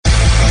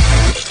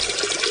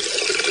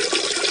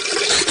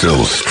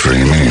Still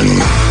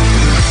streaming.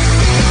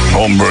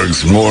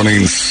 Holmberg's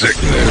Morning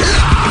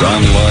Sickness.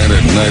 Online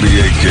at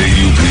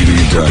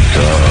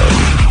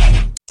 98kupd.com.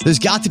 There's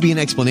got to be an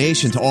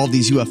explanation to all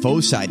these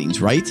UFO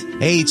sightings, right?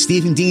 Hey, it's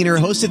Stephen Diener,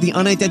 host of the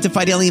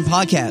Unidentified Alien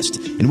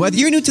Podcast. And whether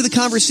you're new to the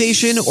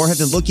conversation or have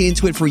been looking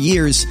into it for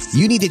years,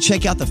 you need to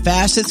check out the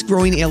fastest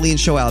growing alien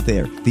show out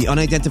there, the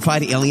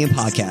Unidentified Alien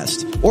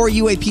Podcast, or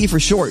UAP for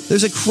short.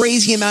 There's a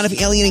crazy amount of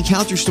alien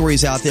encounter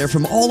stories out there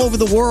from all over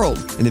the world.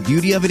 And the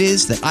beauty of it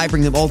is that I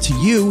bring them all to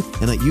you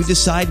and let you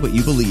decide what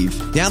you believe.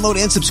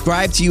 Download and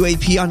subscribe to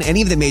UAP on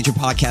any of the major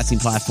podcasting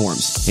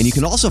platforms. And you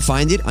can also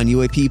find it on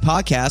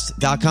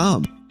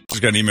UAPpodcast.com.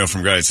 Just got an email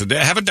from a guy that said,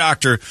 have a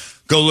doctor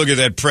go look at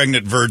that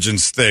pregnant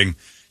virgins thing. He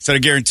said, I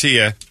guarantee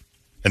you,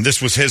 and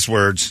this was his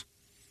words,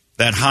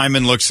 that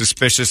hymen looks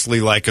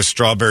suspiciously like a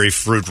strawberry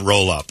fruit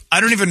roll-up.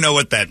 I don't even know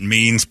what that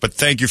means, but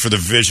thank you for the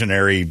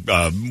visionary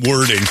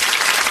wording.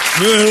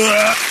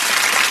 I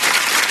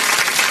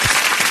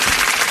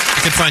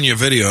could find you a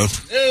video,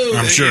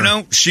 I'm sure. You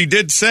know, she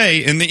did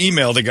say in the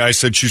email, the guy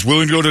said she's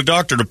willing to go to the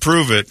doctor to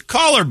prove it.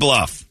 Call her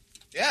bluff.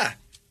 Yeah.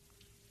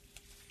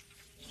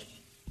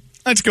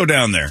 Let's go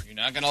down there. You're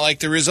not going to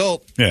like the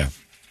result. Yeah.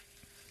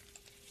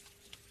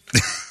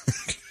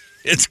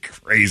 It's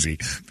crazy.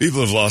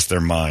 People have lost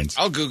their minds.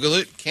 I'll Google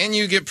it. Can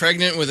you get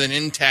pregnant with an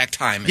intact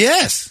hymen?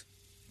 Yes.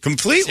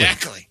 Completely.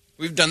 Exactly.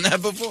 We've done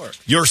that before.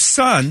 Your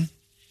son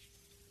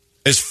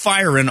is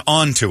firing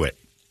onto it.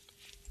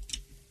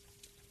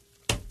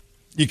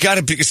 You got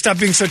to stop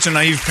being such a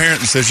naive parent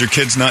and says your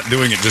kid's not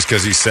doing it just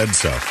because he said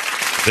so.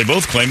 They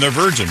both claim they're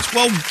virgins.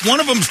 Well, one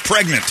of them's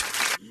pregnant,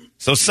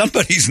 so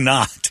somebody's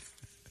not.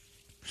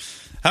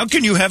 How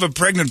can you have a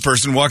pregnant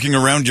person walking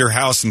around your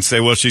house and say,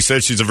 well, she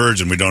said she's a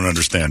virgin. We don't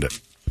understand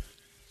it.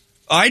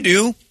 I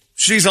do.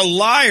 She's a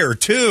liar,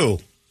 too.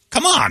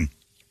 Come on.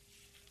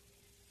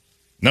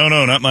 No,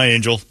 not my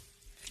angel.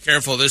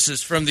 Careful, this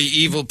is from the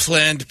evil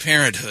Planned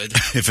Parenthood.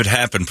 If it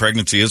happened,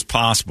 pregnancy is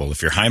possible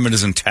if your hymen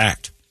is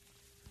intact.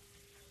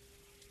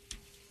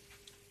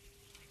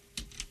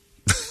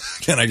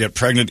 Can I get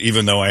pregnant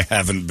even though I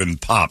haven't been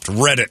popped?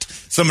 Reddit.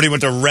 Somebody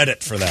went to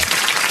Reddit for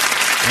that.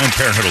 And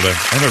Parenthood will live.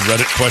 I have a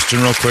Reddit question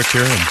real quick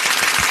here.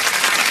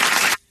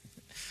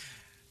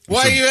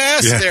 Why you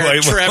asked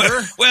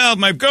Trevor? Well,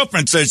 my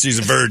girlfriend says she's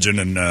a virgin,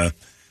 and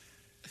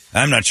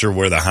I'm not sure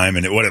where the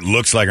hymen, what it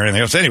looks like or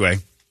anything else. Anyway,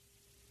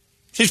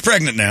 she's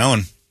pregnant now,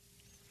 and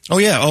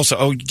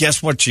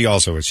guess what she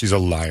also is? She's a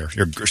liar.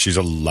 She's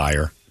a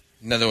liar.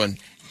 Another one.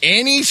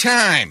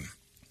 Anytime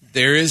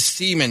there is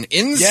semen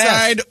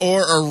inside or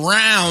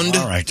around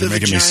all right, you're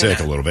making me sick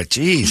a little bit.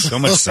 Jeez, so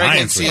much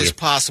science with you. Is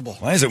possible.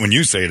 Why is it when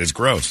you say it, it's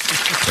gross?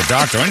 The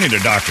doctor, I need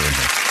a doctor in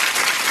here.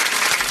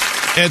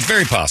 And it's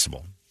very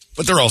possible,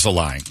 but they're also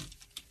lying.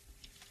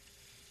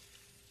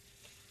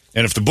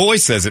 And if the boy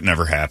says it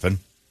never happened,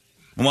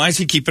 why is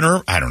he keeping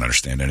her? I don't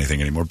understand anything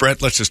anymore.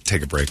 Brett, let's just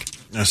take a break.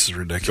 This is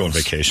ridiculous. Go on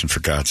vacation,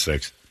 for God's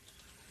sakes.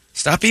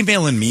 Stop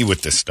emailing me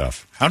with this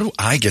stuff. How do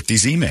I get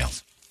these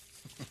emails?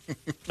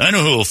 I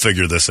know who will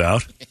figure this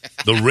out.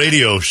 The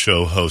radio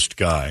show host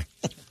guy.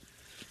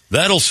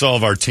 That'll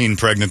solve our teen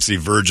pregnancy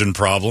virgin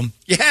problem.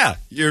 Yeah,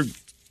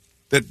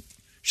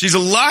 she's a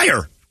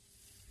liar.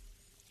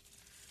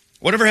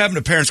 Whatever happened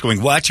to parents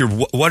going, what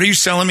are you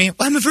selling me?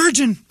 Well, I'm a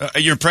virgin.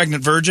 You're a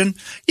pregnant virgin?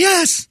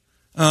 Yes.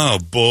 Oh,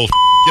 bull.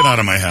 Get out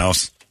of my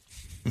house.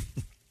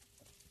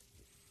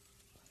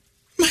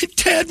 My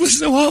dad was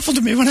so awful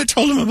to me when I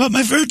told him about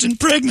my virgin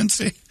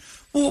pregnancy.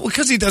 Well,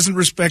 because he doesn't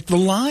respect the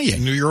lying. He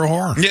knew you're a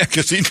whore. Yeah,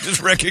 because he just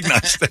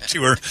recognized that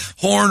you were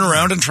whoring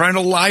around and trying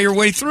to lie your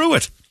way through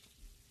it.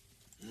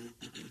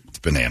 It's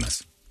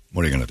bananas.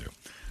 What are you going to do?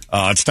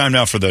 It's time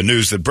now for the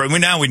news that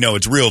now we know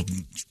it's real,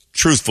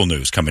 truthful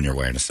news coming your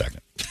way in a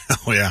second.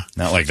 Oh, yeah.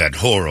 Not like that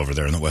whore over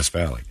there in the West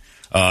Valley.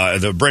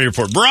 The Brady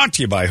Report brought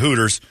to you by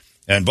Hooters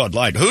and Bud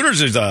Light.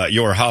 Hooters is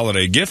your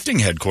holiday gifting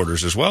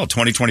headquarters as well.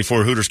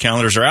 2024 Hooters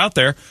calendars are out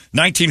there.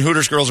 19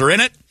 Hooters girls are in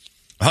it.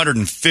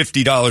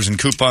 $150 in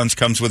coupons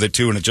comes with it,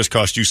 too, and it just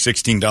cost you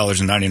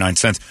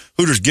 $16.99.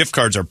 Hooters gift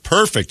cards are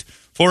perfect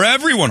for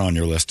everyone on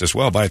your list as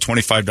well. Buy a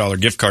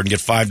 $25 gift card and get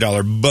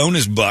 $5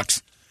 bonus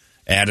bucks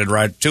added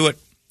right to it.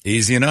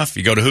 Easy enough.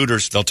 You go to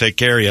Hooters, they'll take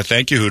care of you.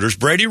 Thank you, Hooters.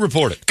 Brady,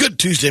 report it. Good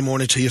Tuesday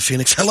morning to you,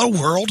 Phoenix. Hello,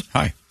 world.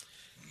 Hi.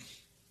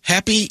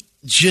 Happy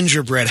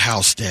Gingerbread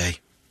House Day.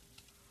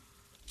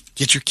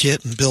 Get your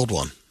kit and build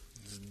one.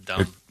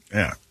 Dumb.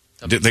 Yeah.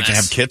 They can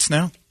have kits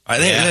now?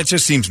 That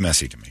just seems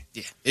messy to me.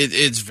 Yeah,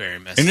 it's very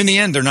messy. And in the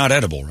end, they're not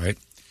edible, right?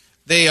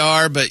 They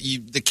are, but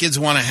the kids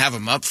want to have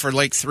them up for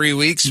like 3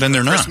 weeks. Then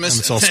they're Christmas, not. And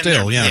it's all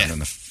still, yeah. And then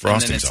the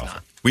frosting's off.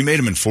 Not. We made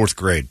them in 4th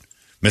grade.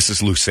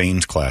 Mrs.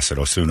 Lusane's class at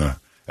Osuna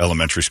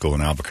Elementary School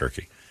in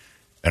Albuquerque.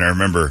 And I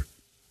remember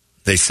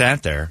they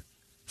sat there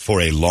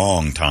for a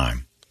long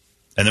time.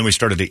 And then we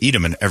started to eat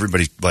them, and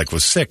everybody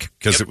was sick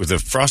because the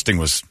frosting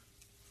was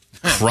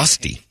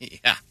crusty.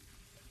 Yeah.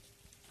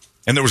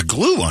 And there was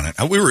glue on it.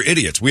 We were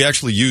idiots. We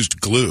actually used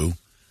glue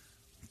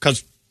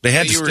because they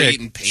had to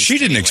stick. She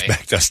didn't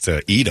expect us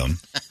to eat them.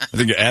 I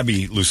think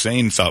Abby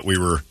Lusane thought we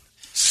were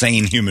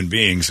sane human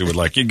beings who would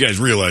like, you guys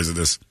realize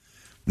this.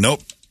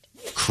 Nope.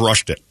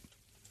 Crushed it.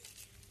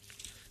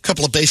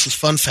 Couple of baseless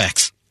fun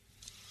facts.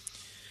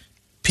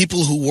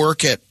 People who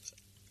work at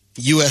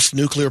U.S.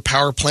 nuclear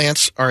power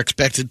plants are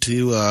expected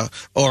to,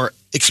 or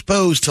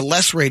exposed to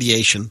less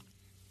radiation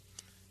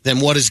than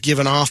what is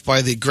given off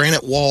by the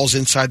granite walls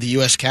inside the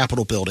U.S.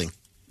 Capitol building.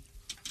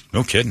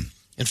 No kidding.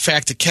 In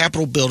fact, the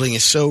Capitol building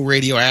is so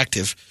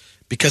radioactive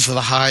because of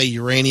the high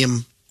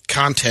uranium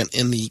content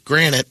in the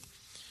granite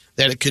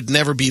that it could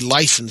never be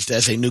licensed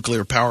as a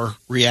nuclear power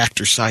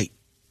reactor site.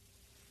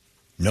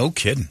 No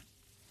kidding.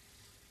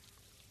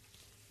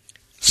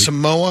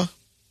 Samoa.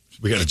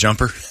 We got a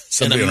jumper?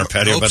 Somebody on our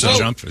patio about to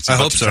jump? I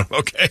hope so.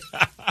 Okay.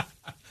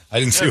 I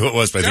didn't see who it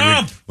was, but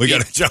I think we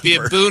got a jumper. Be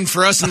a boon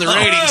for us in the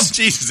ratings. Oh,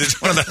 Jesus,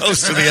 it's one of the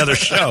hosts of the other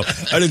show.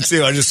 I didn't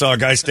see. I just saw a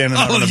guy standing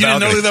out on the you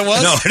balcony. didn't know who that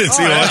was? No, I didn't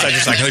see who it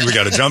was. I think we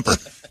got a jumper.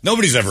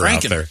 Nobody's ever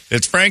out there.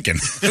 It's Franken.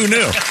 Who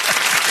knew?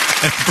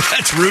 And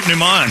Brett's rooting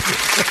him on.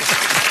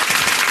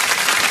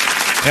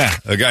 Yeah,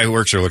 the guy who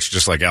works here looks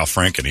just like Al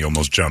Franken. He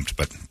almost jumped,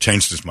 but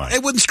changed his mind.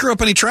 It wouldn't screw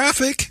up any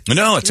traffic.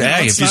 No, it's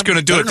if he's going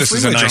to do it, this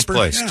is a nice jumper.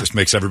 place. Yeah. Just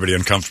makes everybody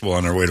uncomfortable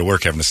on their way to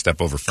work having to step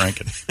over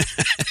Franken.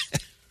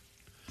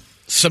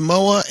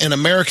 Samoa and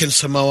American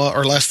Samoa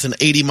are less than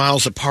 80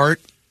 miles apart,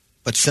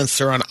 but since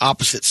they're on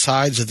opposite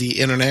sides of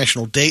the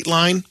international date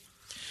line,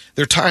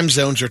 their time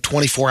zones are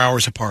 24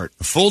 hours apart.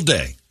 A full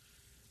day.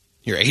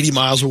 You're 80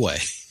 miles away.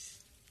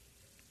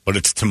 But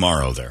it's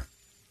tomorrow there.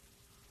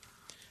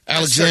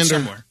 Alexander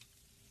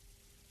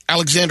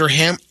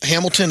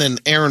Hamilton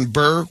and Aaron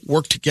Burr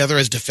worked together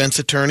as defense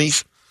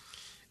attorneys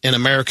in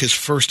America's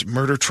first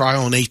murder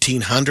trial in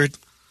 1800.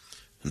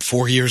 And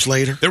 4 years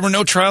later, There were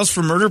no trials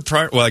for murder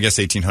prior. Well, I guess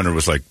 1800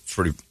 was like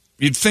pretty.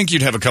 You'd think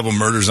you'd have a couple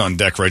murders on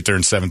deck right there in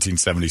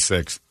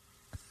 1776.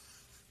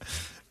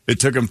 It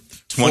took him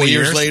 20 4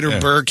 years later, Yeah.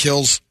 Burr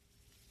kills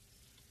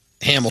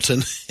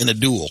Hamilton in a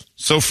duel.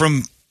 So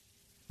from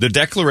the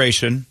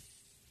Declaration,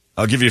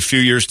 I'll give you a few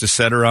years to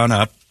set her on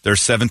up. There's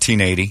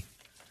 1780.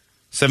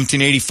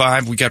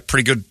 1785, we got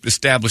pretty good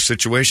established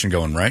situation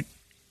going, right?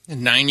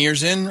 9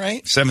 years in,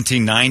 right?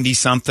 1790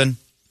 something.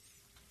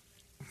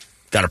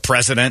 Got a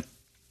president.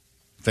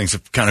 Things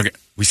have kind of.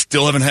 We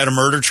still haven't had a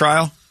murder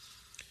trial.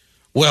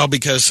 Well,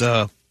 because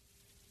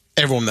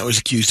everyone that was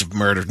accused of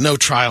murder, no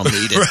trial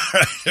needed.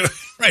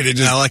 Right. It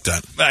just, I like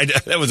that.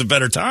 That was a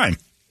better time.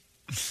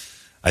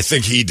 I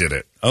think he did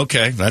it.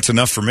 Okay, that's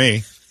enough for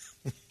me.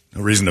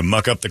 No reason to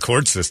muck up the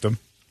court system.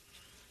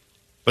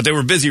 But they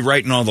were busy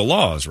writing all the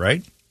laws,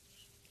 right?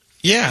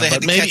 Yeah, They had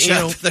but to maybe catch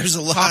up. There's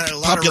a lot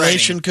of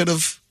population writing. could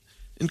have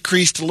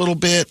increased a little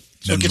bit,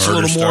 so Then it gets a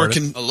murder little more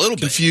started? A little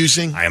bit.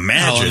 confusing. I How long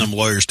imagine. them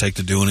lawyers take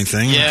to do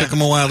anything. Yeah. It took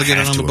them a while to get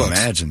it on the books.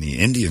 Imagine the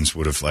Indians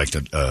would have liked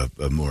a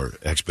more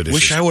expeditious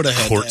Wish I would have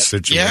had court that.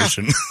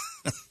 situation.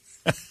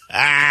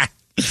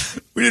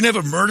 We didn't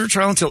have a murder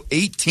trial until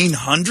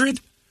 1800?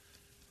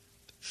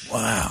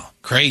 Wow.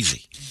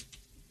 Crazy.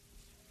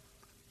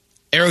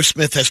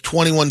 Aerosmith has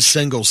 21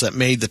 singles that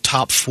made the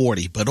top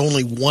 40, but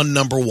only one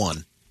number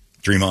one.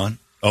 Dream On?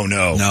 Oh,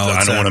 no. No, I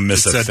it's don't that- want to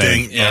miss it's that that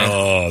thing. thing, yeah.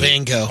 Oh, the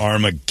Bingo.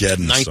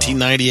 Armageddon song.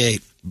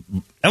 1998.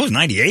 That was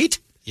 98?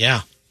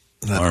 Yeah.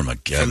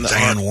 Armageddon.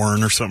 Diane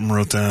Warren or something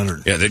wrote that. Or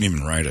Yeah, they didn't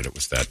even write it. It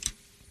was that.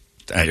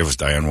 It was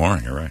Diane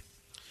Warren. You're right.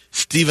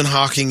 Stephen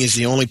Hawking is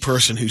the only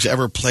person who's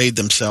ever played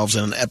themselves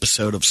in an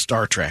episode of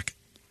Star Trek.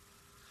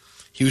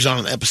 He was on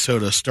an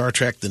episode of Star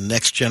Trek The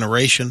Next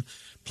Generation,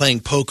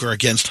 playing poker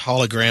against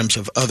holograms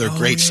of other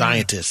great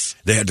scientists.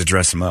 They had to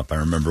dress him up. I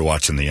remember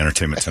watching the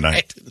Entertainment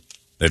Tonight.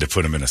 They had to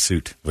put him in a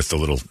suit with the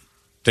little.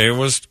 They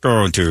was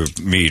going to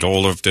meet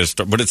all of this,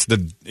 but it's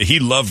he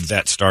loved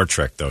that Star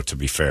Trek though. To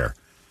be fair,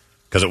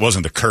 because it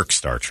wasn't the Kirk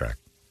Star Trek,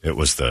 it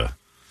was the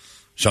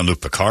Jean-Luc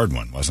Picard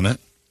one, wasn't it?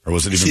 Or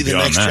was it even See the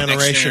beyond Next that?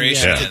 Generation? Next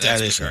Generation, Yeah, yeah, that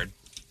that's is. Picard.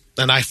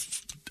 And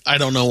I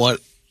don't know what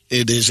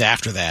it is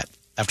after that,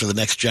 after the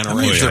Next many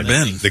Generation. have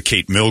there been? The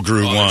Kate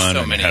Milgrew Oh, there's one, so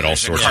and many. it had all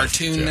There's a sorts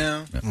cartoon of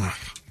now.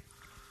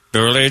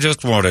 Yeah. They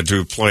just wanted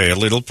to play a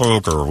little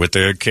poker with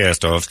the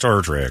cast of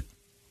Star Trek.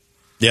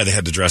 Yeah, they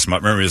had to dress him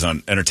up. Remember, he was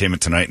on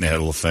Entertainment Tonight, and they had a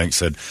little thing that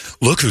said,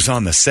 "Look who's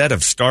on the set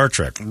of Star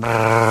Trek."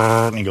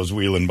 And he goes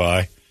wheeling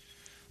by.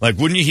 Like,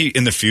 wouldn't he,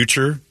 in the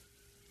future,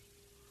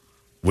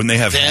 wouldn't they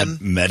have Then,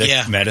 had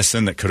yeah.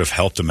 medicine that could have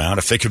helped him out?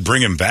 If they could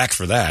bring him back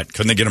for that,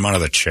 couldn't they get him out of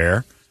the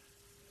chair?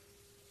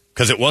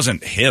 Because it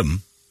wasn't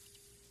him.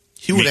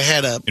 He would have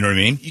had a. You know what I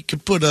mean? You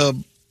could put a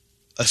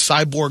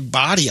cyborg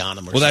body on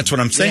him. Or Well, that's what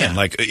I'm something. saying. Yeah.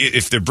 Like,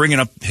 if they're bringing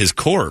up his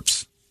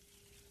corpse,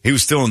 he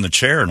was still in the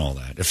chair and all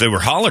that. If they were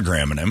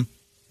hologramming him,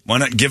 why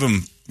not give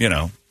him,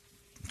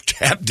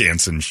 tap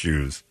dancing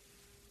shoes?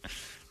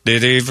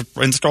 They've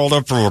installed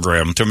a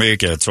program to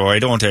make it so I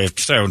don't have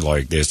to sound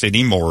like this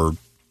anymore.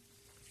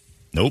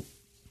 Nope.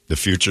 The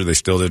future, they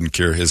still didn't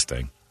cure his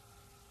thing.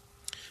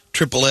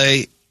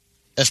 AAA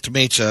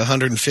estimates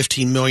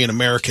 115 million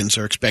Americans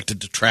are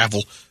expected to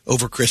travel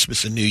over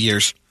Christmas and New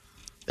Year's.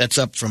 That's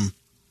up from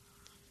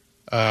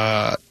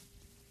up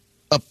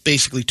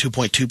basically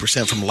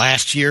 2.2% from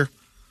last year,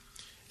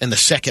 and the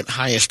second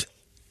highest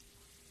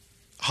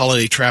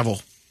holiday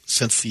travel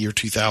since the year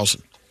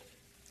 2000.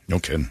 No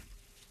kidding.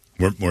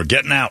 We're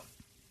getting out.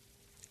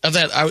 Of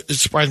that, it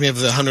surprised me of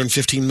the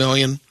 115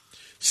 million,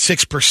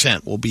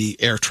 6% will be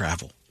air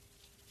travel.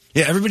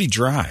 Yeah, everybody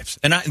drives.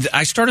 And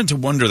I started to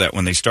wonder that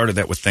when they started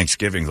that with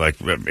Thanksgiving, like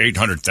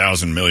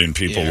 800,000 million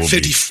people will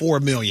 54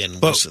 million.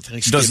 But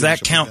does that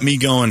count me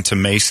going to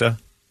Mesa?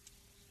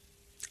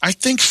 I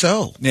think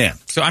so. Yeah.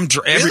 So I'm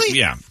really?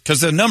 Yeah,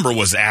 because the number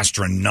was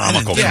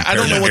astronomical. Yeah, I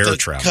don't know what the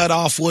travel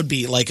cutoff would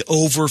be, like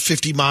over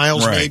 50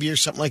 miles maybe or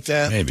something like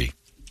that. Maybe.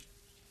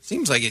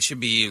 Seems like it should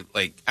be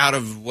like out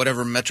of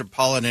whatever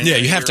metropolitan. Yeah,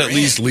 you have to at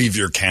least leave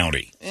your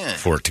county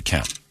for it to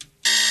count.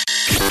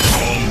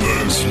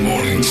 Holmberg's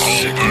Morning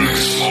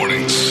Sickness.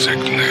 Morning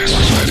Sickness.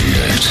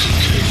 98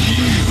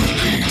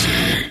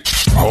 KUPD.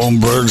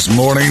 Holmberg's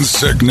Morning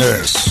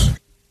Sickness.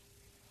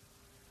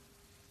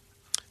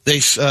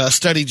 A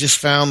study just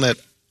found that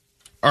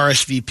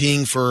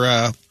RSVPing for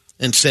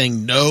and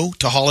saying no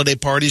to holiday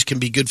parties can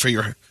be good for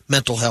your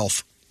mental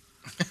health.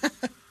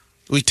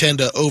 We tend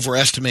to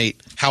overestimate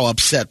how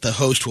upset the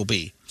host will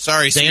be.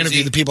 Sorry, they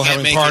interview the people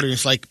having parties.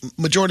 It's like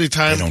majority of the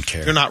time they don't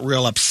care. They're not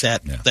real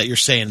upset that you're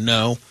saying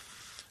no,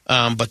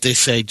 but they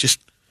say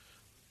just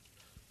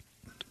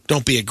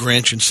don't be a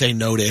Grinch and say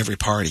no to every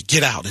party.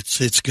 Get out.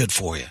 It's good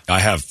for you.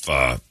 I have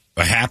a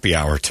happy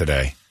hour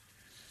today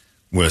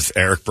with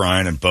Eric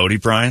Bryan and Bodie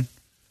Bryan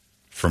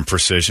from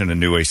Precision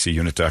and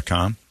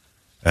NewACUnit.com.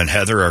 And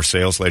Heather, our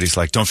sales lady's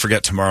like, don't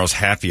forget tomorrow's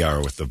happy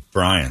hour with the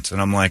Bryans. And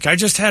I'm like, I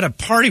just had a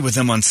party with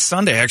them on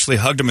Sunday. I actually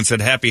hugged them and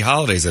said happy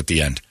holidays at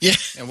the end. Yeah.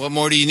 And what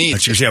more do you need?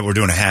 And she goes, yeah, we're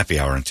doing a happy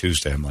hour on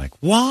Tuesday. I'm like,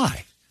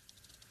 why?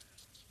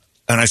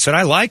 And I said,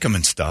 I like them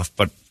and stuff,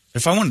 but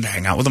if I wanted to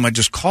hang out with them, I'd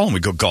just call them.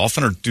 We'd go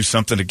golfing or do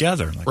something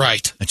together. I'm like,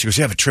 right. And she goes,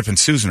 yeah, but Trip and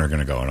Susan are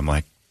going to go. And I'm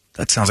like,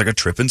 that sounds like a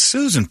Trip and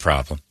Susan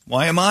problem.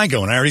 Why am I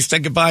going? I already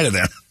said goodbye to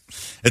them.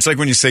 It's like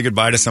when you say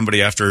goodbye to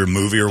somebody after a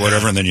movie or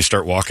whatever, and then you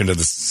start walking to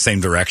the same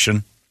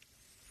direction.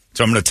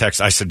 So I'm going to text.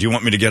 I said, do you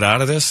want me to get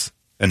out of this?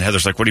 And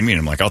Heather's like, what do you mean?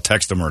 I'm like, I'll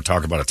text them or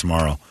talk about it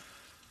tomorrow.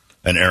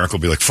 And Eric will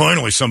be like,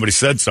 finally somebody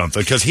said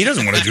something, because he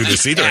doesn't want to do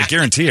this either. I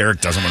guarantee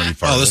Eric doesn't want to be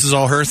part of it. Oh, this is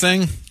all her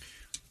thing?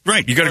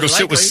 Right. You got to go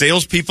sit with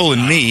salespeople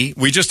and me.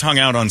 We just hung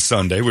out on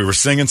Sunday. We were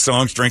singing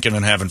songs, drinking,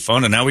 and having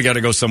fun. And now we got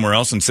to go somewhere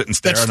else and sit and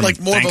stare at them. That's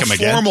like more of a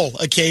formal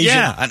occasion.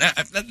 Yeah. And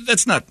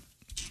that's not,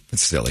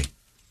 it's silly.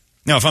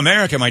 Now, if I'm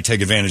Eric, I might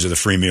take advantage of the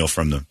free meal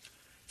from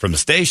the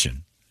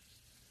station.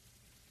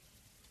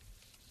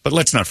 But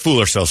let's not fool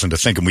ourselves into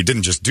thinking we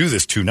didn't just do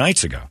this 2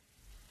 nights ago.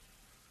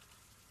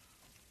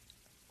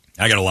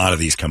 I got a lot of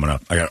these coming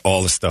up. I got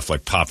all this stuff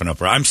like popping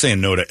up. I'm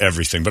saying no to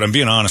everything, but I'm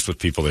being honest with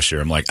people this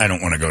year. I'm like, I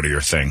don't want to go to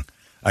your thing.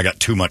 I got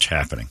too much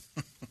happening.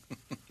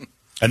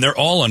 And they're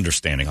all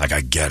understanding. Like,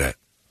 I get it.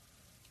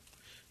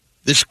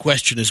 This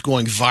question is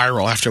going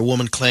viral after a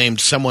woman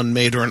claimed someone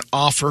made her an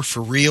offer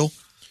for real.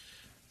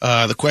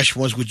 The question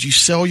was, would you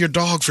sell your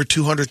dog for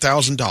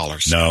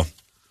 $200,000? No.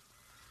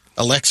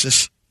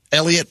 Alexis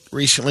Elliott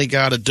recently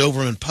got a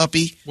Doberman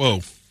puppy.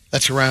 Whoa.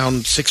 That's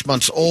around 6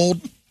 months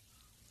old.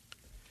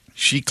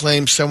 She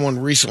claims someone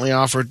recently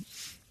offered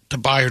to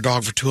buy her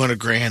dog for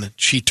 $200,000, and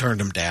she turned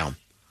him down.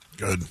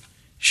 Good.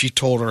 She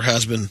told her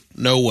husband,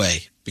 no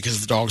way, because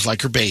the dog's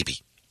like her baby.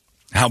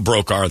 How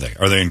broke are they?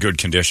 Are they in good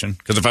condition?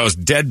 Because if I was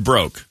dead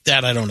broke,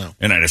 that I don't know,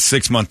 and I had a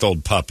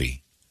 6-month-old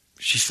puppy,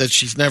 she said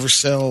she'd never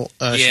sell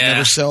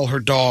her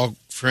dog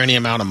for any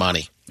amount of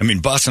money. I mean,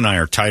 Bus and I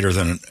are tighter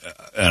than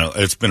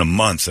it's been a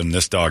month, and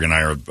this dog and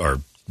I are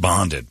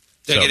bonded.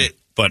 I get it.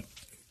 But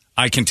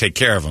I can take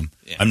care of him.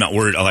 Yeah. I'm not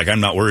worried. I'm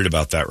not worried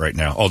about that right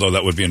now. Although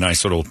that would be a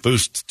nice little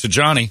boost to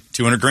Johnny.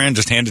 $200,000,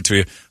 just hand it to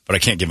you. But I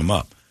can't give him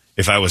up.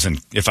 If I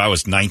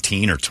was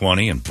 19 or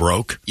 20 and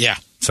broke,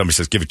 somebody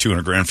says give you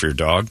 $200,000 for your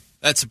dog.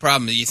 That's the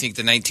problem. Do you think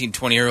the 19,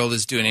 20-year-old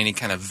is doing any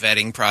kind of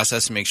vetting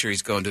process to make sure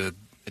he's going to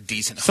a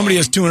decent home? Somebody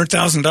has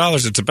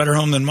 $200,000. It's a better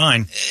home than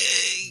mine.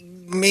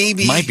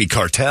 Maybe. Might be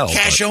cartel.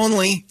 Cash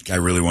only. Guy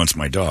really wants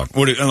my dog.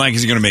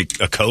 Is he going to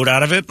make a coat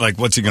out of it? Like,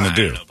 what's he going to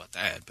do? I don't know about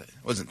that, but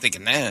I wasn't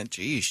thinking that.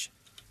 Jeez.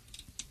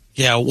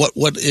 Yeah,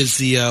 what is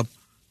the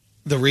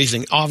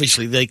reasoning?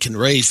 Obviously, they can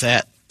raise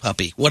that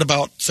puppy. What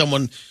about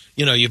someone,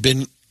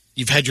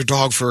 you've had your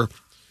dog for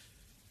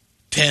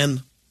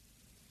 10,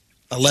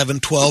 11,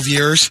 12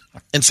 years,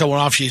 and someone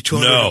offers you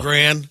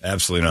 $200,000?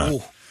 Absolutely not.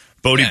 Ooh.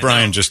 Bodie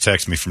Bryan just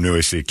texted me from New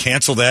AC.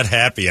 Cancel that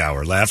happy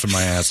hour. Laughing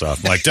my ass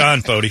off. I'm like, done,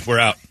 Bodie. We're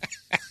out.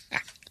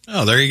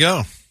 Oh, there you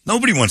go.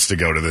 Nobody wants to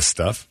go to this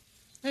stuff.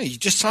 Hey, you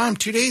just saw him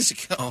 2 days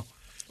ago.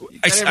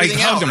 I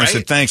hugged him. Right? I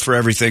said, thanks for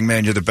everything,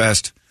 man. You're the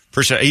best.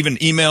 Appreciate it. I even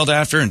emailed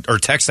after or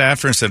texted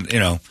after and said,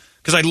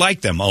 because I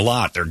like them a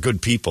lot. They're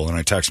good people. And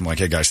I text them like,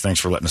 hey, guys, thanks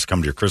for letting us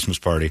come to your Christmas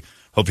party.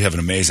 Hope you have an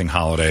amazing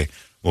holiday.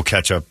 We'll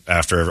catch up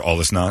after all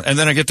this nonsense. And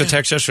then I get the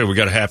text yesterday. We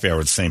got a happy hour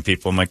with the same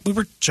people. I'm like, we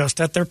were just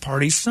at their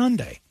party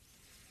Sunday.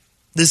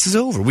 This is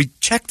over. We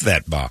checked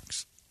that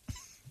box.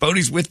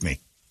 Bodie's with me.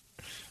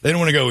 They don't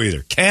want to go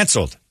either.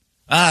 Canceled.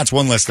 It's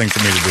one less thing for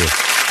me to do.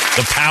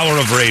 The power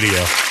of radio.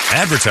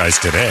 Advertise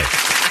today.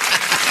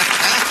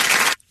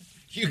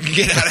 You can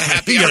get out of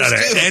happy hours, get out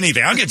of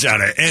anything. I'll get you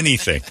out of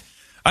anything.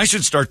 I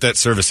should start that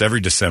service every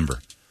December.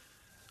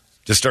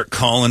 Just start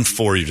calling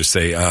for you to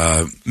say,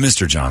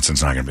 Mr.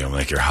 Johnson's not going to be able to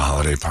make your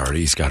holiday party.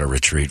 He's got a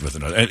retreat with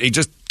another. And he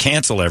just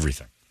cancel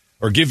everything.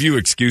 Or give you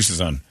excuses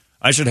on.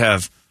 I should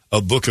have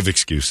a book of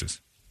excuses.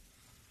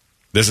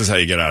 This is how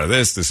you get out of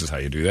this. This is how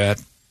you do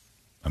that.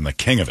 I'm the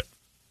king of it.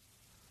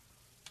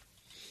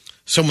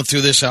 Someone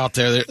threw this out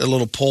there, a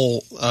little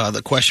poll.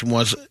 The question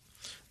was,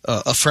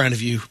 a friend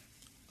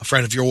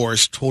of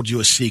yours told you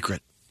a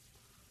secret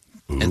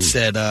and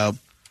said,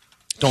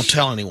 don't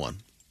tell anyone.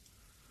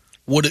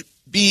 Would it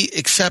be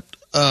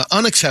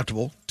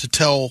unacceptable to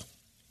tell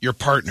your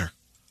partner,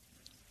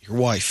 your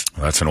wife?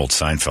 Well, that's an old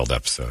Seinfeld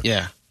episode.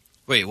 Yeah.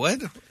 Wait,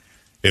 what?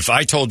 If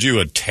I told you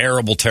a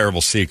terrible,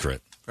 terrible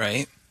secret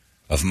Right.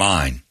 of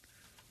mine,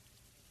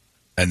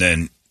 and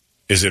then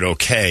is it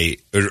okay,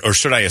 or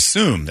should I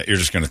assume that you're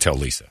just going to tell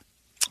Lisa?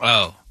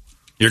 Oh.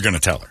 You're going to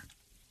tell her.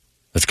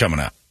 It's coming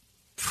out.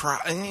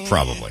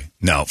 Probably.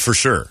 No, for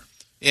sure.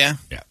 Yeah.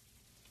 Yeah.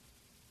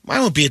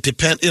 Mine would be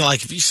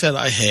like if you said,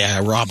 hey,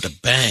 I robbed a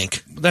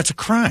bank. That's a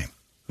crime.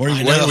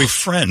 Why are we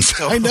friends?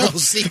 I know.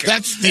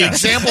 That's the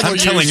example I'm they're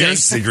telling using. your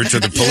secret to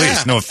the police.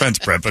 Yeah. No offense,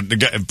 Brett, but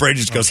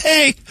Brady just goes,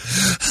 hey,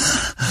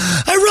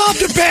 I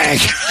robbed a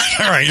bank.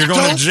 All right, you're going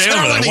Don't to jail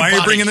tell for that. Why are you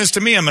anybody. bringing this to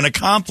me? I'm an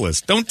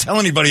accomplice. Don't tell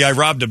anybody I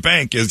robbed a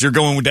bank as you're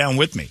going down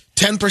with me.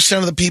 10%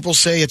 of the people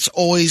say it's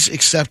always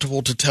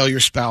acceptable to tell your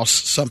spouse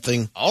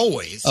something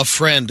Always. a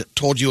friend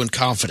told you in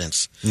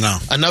confidence. No.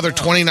 Another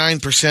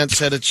 29%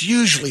 said it's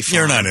usually fine.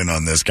 You're not in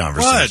on this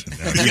conversation.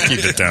 What? No, you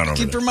keep it down over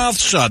Keep there. your mouth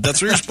shut. That's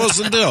what you're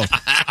supposed to do.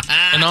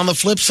 And on the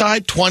flip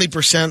side,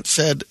 20%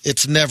 said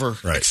it's never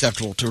Right.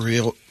 acceptable to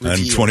reveal And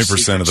 20% of the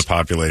secrets.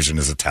 population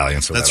is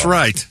Italian. So That's that all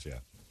right. matters, yeah.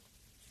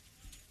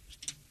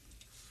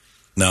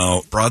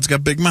 No, Broad's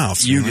got big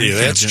mouths. yeah, You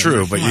that's can't-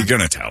 true, but come you're on.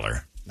 going to tell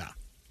her. No.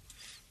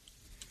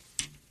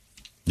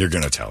 You're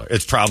going to tell her.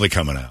 It's probably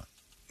coming out.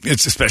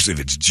 It's especially if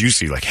it's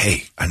juicy. Like,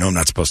 hey, I know I'm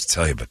not supposed to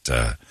tell you,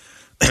 but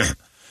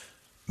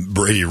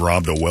Brady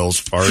robbed a Wells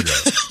Fargo.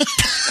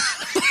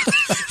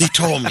 He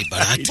told me, but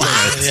I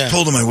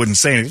Told him I wouldn't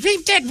say anything.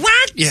 He did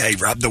what? Yeah, he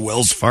robbed the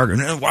Wells Fargo.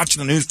 No, watch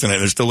the news tonight.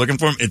 They're still looking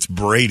for him. It's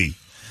Brady.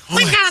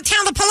 We gotta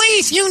tell the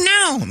police, you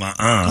know.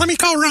 Let me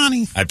call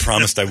Ronnie. I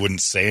promised I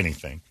wouldn't say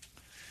anything.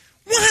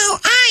 Well,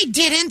 I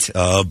didn't.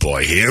 Oh,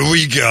 boy. Here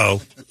we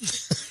go.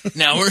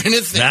 Now we're in a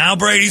thing. Now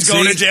Brady's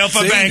going to jail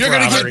for bank you're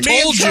going to robbery. get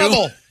me in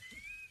trouble.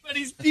 But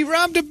he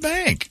robbed a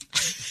bank.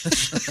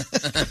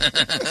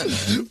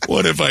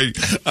 What if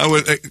I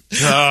was...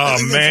 oh,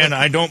 man,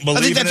 I don't believe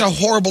I think that's in a it.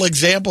 horrible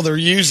example they're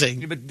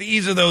using. But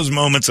these are those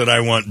moments that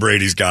I want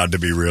Brady's God to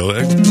be real.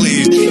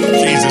 Please,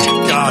 Jesus,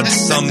 God,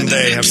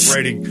 someday have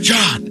Brady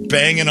John.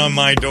 banging on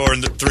my door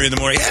at 3 in the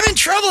morning. I'm in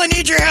trouble. I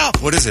need your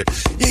help. What is it?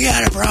 You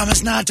got to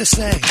promise not to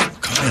say.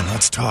 Come in,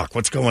 let's talk.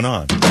 What's going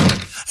on?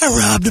 I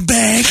robbed a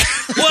bank.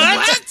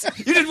 What?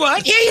 You did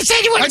what? Yeah, you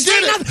said you wouldn't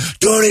say nothing.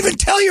 Don't even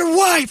tell your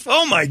wife.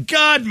 Oh, my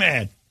God,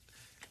 man.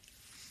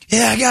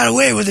 Yeah, I got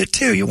away with it,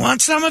 too. You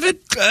want some of it?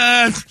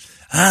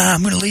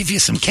 I'm going to leave you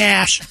some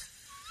cash.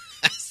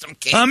 Some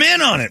cake. I'm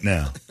in on it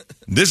now.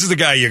 This is the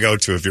guy you go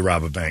to if you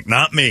rob a bank,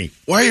 not me.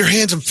 Why are your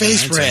hands and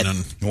face I ain't saying red?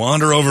 nothing.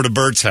 Wander over to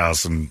Bert's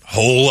house and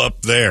hole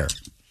up there.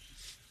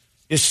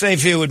 You're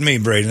safe here with me,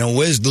 Brady. Now,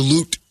 where's the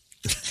loot?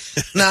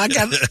 No, I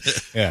got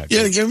Yeah, you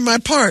got to give me my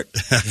part.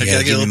 I got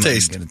to get a little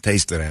taste. Get a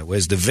taste of that.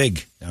 Where's the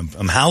vig?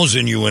 I'm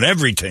housing you and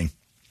everything.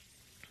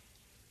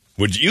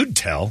 You'd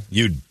tell.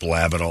 You'd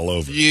blab it all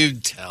over.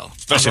 You'd tell.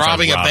 Especially if I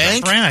robbing a robbed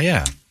it. bank?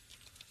 Yeah.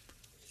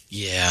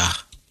 Yeah,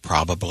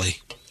 probably.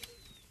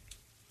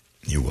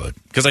 You would.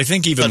 Because I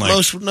think even But like...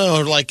 most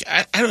like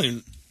I don't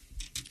even.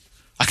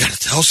 I got to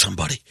tell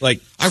somebody. like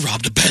I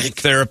robbed a bank.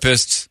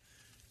 therapists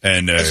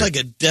and... It's like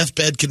a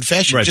deathbed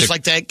confession, Right, just the-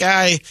 like that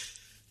guy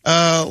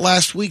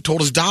last week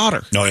told his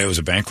daughter. No, it was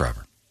a bank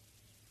robber.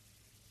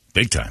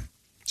 Big time.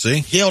 See?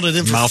 He held it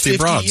in for Mouthy 50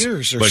 broads.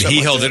 years or But something he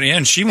like held that. it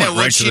in. She went what'd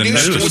right to she the do?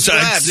 She news. was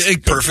blabs.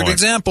 Good Perfect point.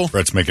 example.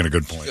 Brett's making a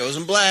good point. Goes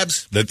and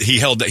blabs. That he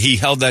held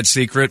that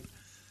secret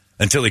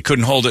until he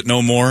couldn't hold it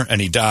no more,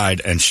 and he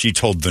died. And she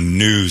told the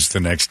news the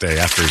next day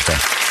after he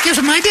died. Here's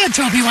what my dad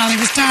told me while he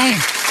was dying.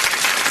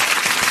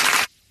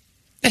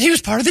 That he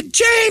was part of the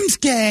James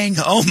gang.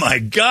 Oh my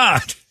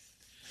God!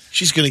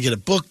 She's going to get a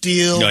book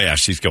deal. Oh yeah,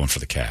 she's going for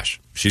the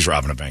cash. She's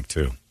robbing a bank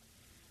too.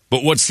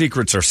 But what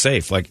secrets are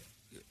safe? Like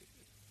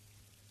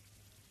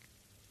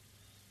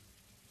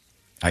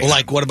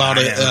What about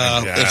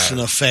it's an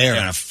affair?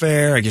 An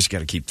affair. I guess you got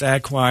to keep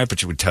that quiet.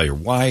 But you would tell your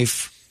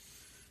wife.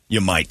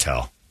 You might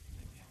tell.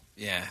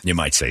 Yeah. You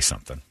might say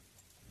something.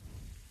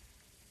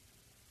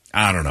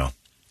 I don't know.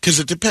 Because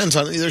it depends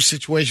on. There's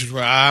situations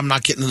where I'm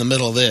not getting in the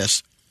middle of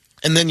this,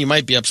 and then you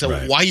might be upset.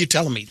 Right. Why are you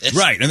telling me this?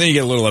 Right, and then you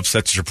get a little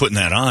upset that you're putting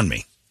that on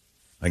me.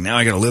 Like, now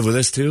I got to live with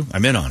this, too?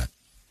 I'm in on it.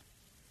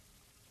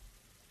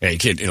 Yeah, you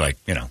can't,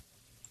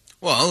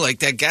 Well, like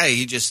that guy,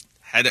 he just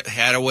had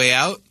a way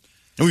out.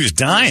 he was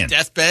dying.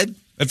 Deathbed.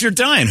 If you're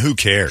dying, who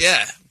cares?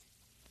 Yeah.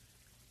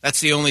 That's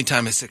the only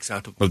time it's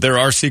acceptable. But there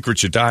are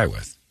secrets you die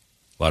with.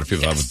 A lot of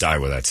people would die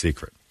with that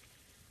secret.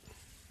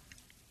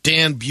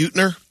 Dan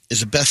Buettner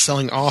is a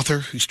best-selling author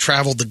who's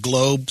traveled the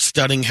globe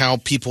studying how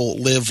people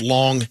live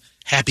long,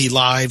 happy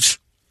lives.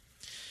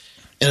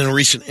 And in a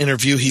recent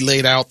interview, he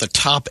laid out the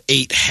top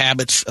 8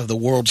 habits of the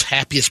world's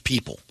happiest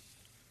people.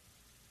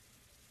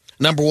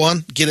 Number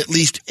 1, get at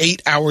least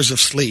 8 hours of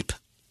sleep.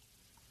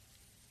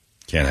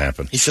 Can't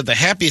happen. He said the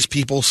happiest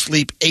people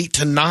sleep 8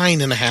 to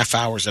 9.5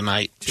 hours a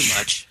night. Too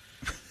much.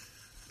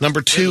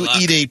 Number 2,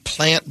 eat a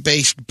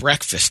plant-based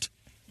breakfast.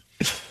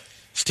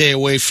 Stay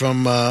away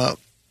from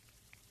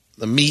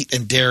the meat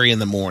and dairy in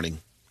the morning.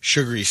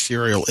 Sugary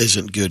cereal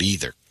isn't good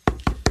either.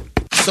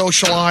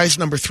 Socialize,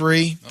 number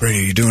 3.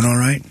 Brady, you doing all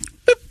right?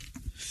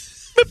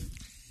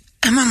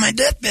 I'm on my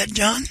deathbed,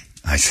 John.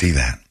 I see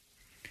that.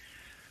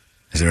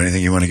 Is there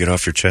anything you want to get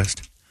off your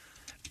chest?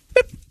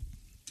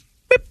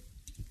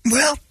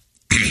 Well,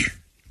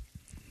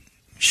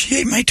 she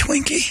ate my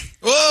Twinkie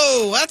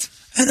Whoa, what?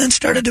 and then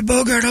started to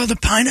bogart all the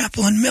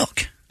pineapple and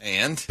milk.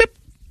 And?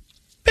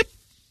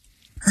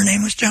 Her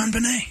name was John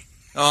Bonet.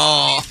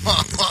 Oh.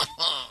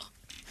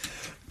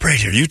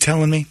 Brady, are you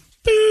telling me?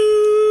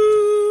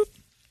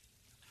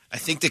 I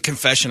think the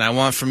confession I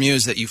want from you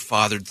is that you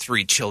fathered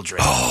 3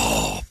 children.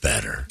 Oh,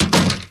 better.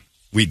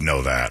 We'd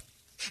know that.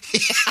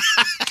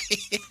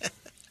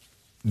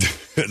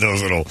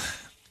 Those little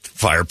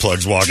fire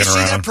plugs walking Did you see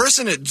around that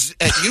person at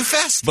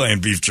UFest? buying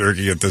beef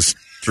jerky at the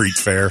street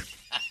fair.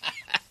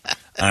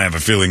 I have a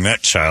feeling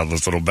that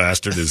childless little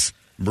bastard is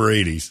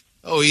Brady's.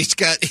 Oh, he's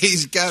got.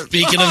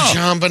 Speaking of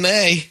John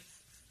Bonet,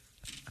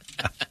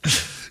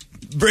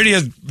 Brady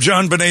has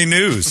John Bonet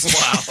news.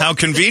 Wow. How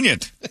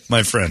convenient,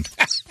 my friend.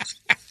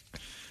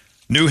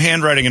 New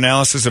handwriting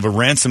analysis of a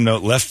ransom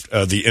note left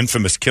the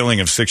infamous killing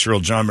of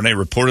 6-year-old John Bonet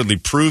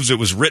reportedly proves it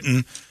was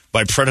written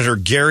by predator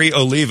Gary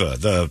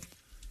Oliva,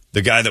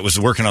 the guy that was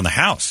working on the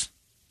house.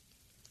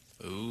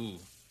 Ooh.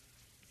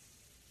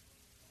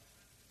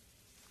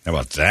 How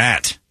about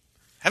that?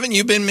 Haven't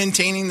you been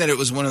maintaining that it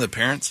was one of the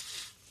parents?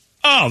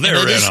 Oh, they're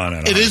it in is, on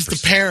it. it is the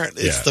 100%. parent.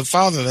 It's Yeah. the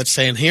father that's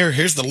saying,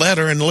 here's the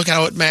letter, and look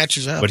how it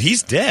matches up. But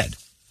he's dead.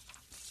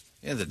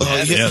 Yeah, the Oh,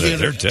 dad. yeah. Yeah,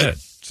 they're dead.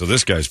 So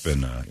this guy's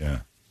been, yeah.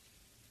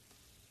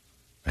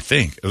 I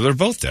think. They're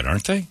both dead,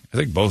 aren't they? I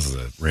think both of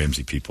the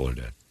Ramsey people are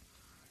dead.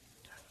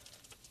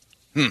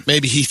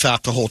 Maybe he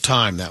thought the whole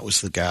time that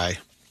was the guy.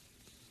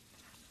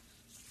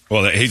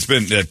 Well, he's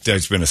been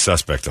a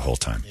suspect the whole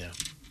time. Yeah.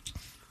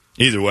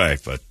 Either way,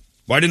 but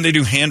why didn't they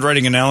do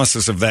handwriting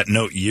analysis of that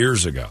note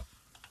years ago?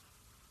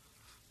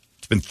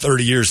 It's been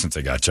 30 years since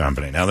they got John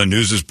Bonet. Now the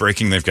news is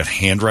breaking. They've got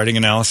handwriting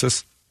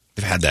analysis.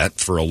 They've had that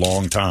for a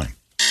long time.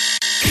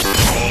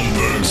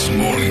 Holmberg's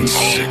morning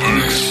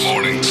sickness.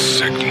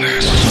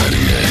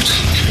 98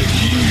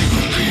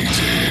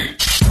 KUPD.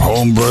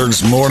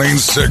 Holmberg's morning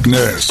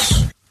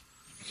sickness.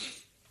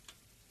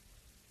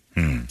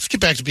 Let's get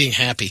back to being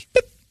happy.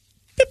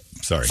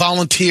 Sorry.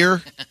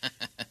 Volunteer.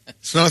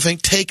 It's another thing.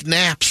 Take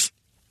naps.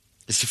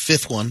 It's the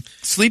 5th one.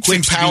 Sleep Quick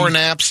seems to power be-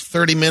 naps,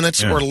 30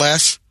 minutes Yeah. or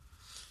less.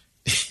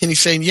 And he's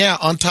saying, yeah,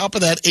 on top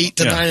of that, 8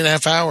 to Yeah.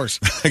 9.5 hours.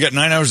 I got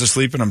 9 hours of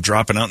sleep and I'm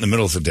dropping out in the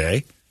middle of the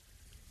day.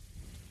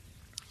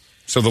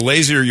 So the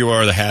lazier you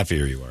are, the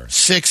happier you are.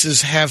 6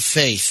 is have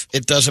faith.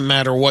 It doesn't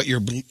matter what you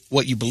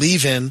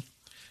believe in.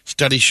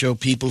 Studies show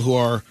people who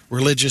are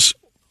religious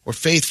or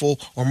faithful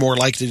are more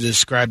likely to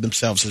describe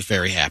themselves as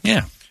very happy.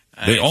 Yeah.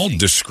 They I all see.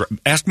 describe.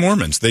 Ask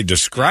Mormons. They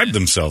describe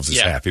themselves as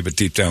Yeah. happy, but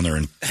deep down they're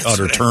in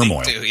utter What I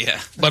turmoil. think too,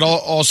 yeah. But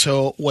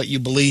also what you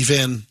believe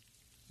in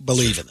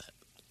it.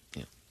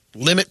 Yeah.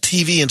 Limit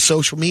TV and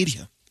social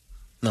media.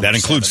 Number That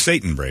includes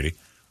 7. Satan, Brady.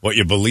 What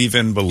you believe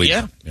in, believe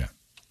Yeah. in. Yeah.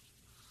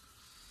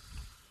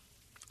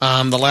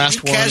 The last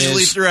You one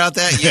casually is threw out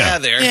that Yeah.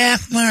 there. Yeah,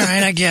 all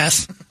right, I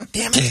guess.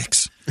 Damn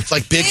it. it's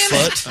like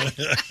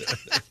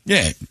Bigfoot.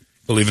 Yeah.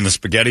 Believe in the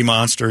spaghetti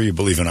monster. You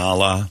believe in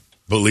Allah.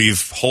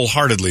 Believe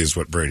wholeheartedly is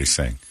what Brady's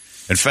saying.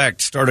 In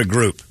fact, start a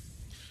group.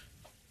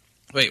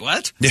 Wait,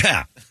 what?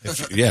 Yeah.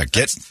 Yeah.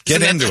 Get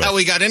Isn't into that how it.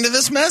 we got into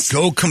this mess?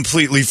 Go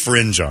completely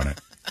fringe on it.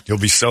 You'll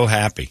be so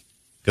happy.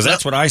 Because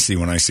that's what I see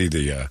when I see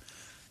the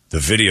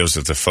videos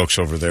of the folks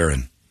over there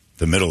in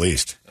the Middle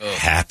East.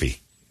 Happy.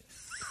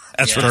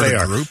 That's what Start they a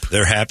are. group?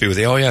 They're happy with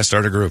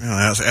start a group.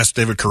 Ask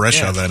David Koresh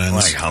how that ends.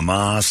 Like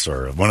Hamas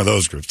or one of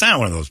those groups. Not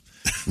one of those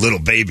little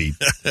baby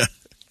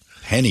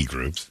penny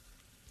groups.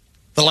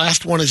 The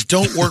last one is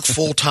don't work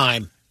full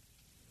time.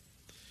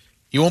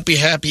 You won't be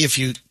happy if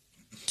you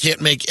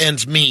can't make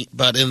ends meet,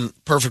 but in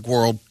perfect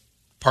world,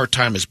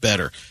 part-time is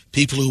better.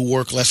 People who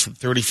work less than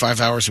 35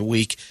 hours a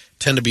week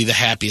tend to be the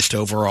happiest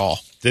overall.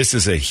 This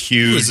is a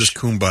huge Who is this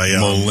kumbaya?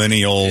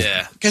 millennial.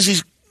 Yeah. Because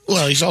he's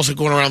also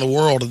going around the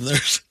world, and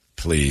there's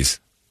Please.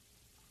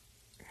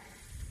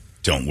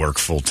 Don't work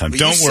full time. Well,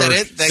 Don't you work. said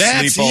it.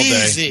 That's Sleep all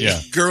day. easy. Yeah.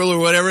 Girl or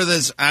whatever,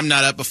 I'm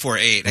not up before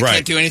 8. I Right.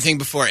 can't do anything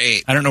before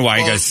 8. I don't know why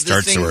you Well, guys the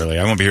start thing- so early.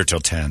 I won't be here till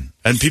 10.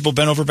 And people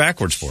bend over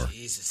backwards for.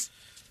 Jesus.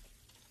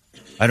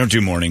 I don't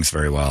do mornings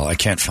very well. I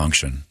can't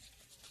function.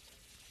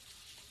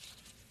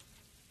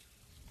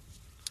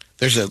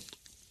 there's a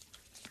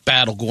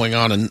battle going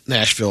on in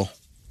Nashville,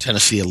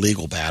 Tennessee, a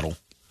legal battle.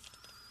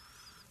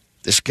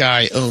 This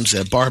guy owns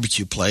a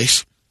barbecue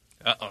place.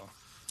 Uh-oh.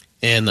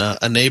 And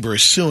a neighbor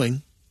is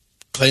suing,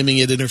 claiming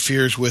it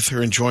interferes with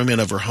her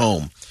enjoyment of her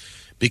home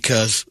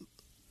because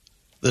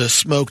the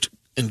smoked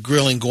and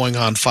grilling going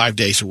on 5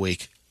 days a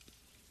week.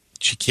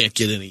 She can't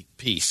get any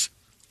peace.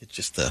 It's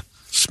just the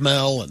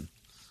smell. And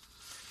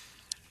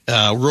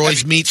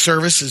Roy's Meat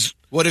Service has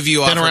What have you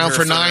been offered around her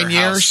for her 9 house?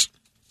 years.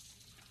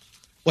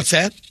 What's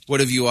that? What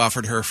have you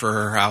offered her for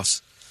her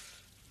house?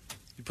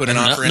 You put an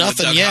offer in with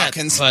Nothing Doug yet,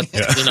 Hawkins? but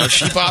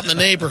she bought in the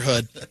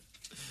neighborhood,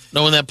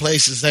 knowing that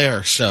place is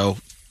there. So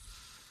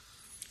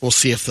we'll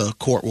see if the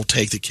court will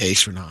take the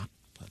case or not.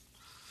 But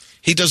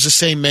he does the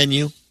same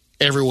menu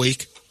every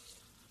week: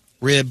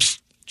 ribs,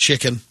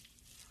 chicken.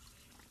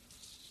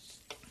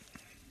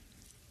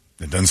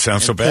 It doesn't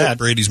sound so bad.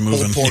 Brady's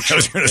moving. Pulled pork I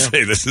was going to yeah.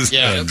 say, this is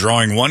Yeah.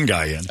 drawing one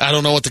guy in. I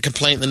don't know what the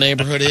complaint in the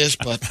neighborhood is,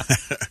 but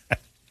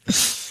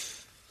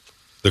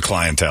The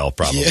clientele,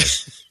 probably. yeah.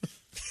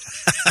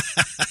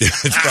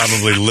 It's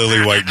probably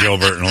Lily White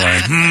Gilbert and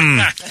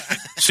like,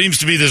 seems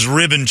to be this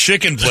rib and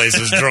chicken place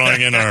is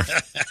drawing in our...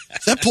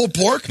 Is that pulled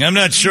pork? I'm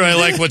not sure I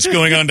like what's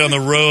going on down the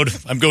road.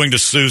 I'm going to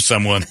sue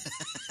someone.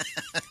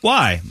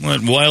 Why? Well,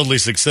 that wildly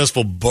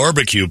successful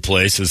barbecue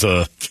place is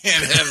Can't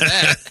have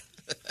that.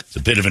 it's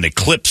a bit of an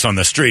eclipse on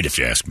the street, if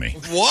you ask me.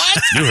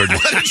 What? You heard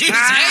What did you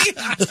say?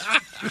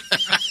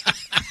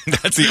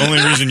 That's the only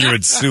reason you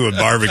would sue a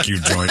barbecue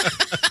joint.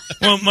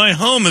 Well, my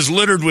home is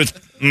littered with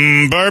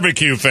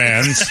barbecue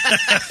fans.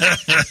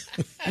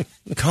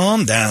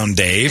 Calm down,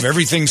 Dave.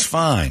 Everything's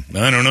fine.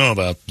 I don't know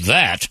about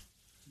that.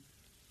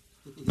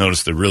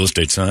 Notice the real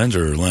estate signs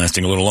are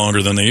lasting a little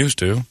longer than they used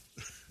to.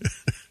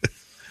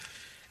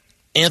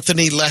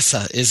 Anthony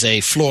Lessa is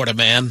a Florida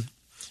man.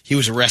 He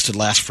was arrested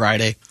last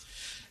Friday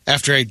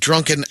after a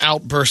drunken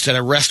outburst at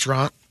a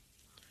restaurant,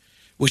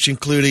 which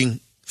including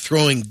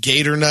throwing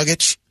gator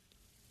nuggets.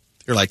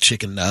 They're like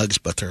chicken nugs,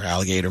 but they're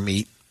alligator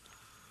meat.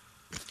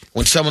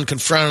 When someone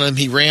confronted him,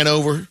 he ran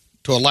over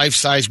to a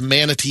life-size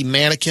manatee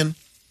mannequin,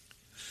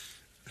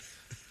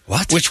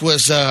 What? which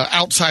was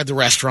outside the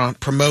restaurant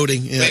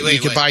promoting. You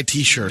could buy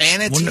T-shirts.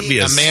 Manatee? Wouldn't it be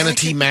A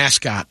manatee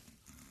mascot.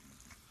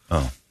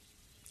 Oh.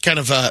 Kind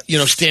of,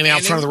 standing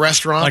out front of the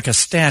restaurant. Like a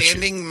statue.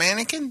 Standing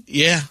mannequin?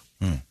 Yeah.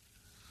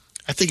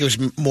 I think it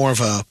was more of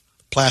a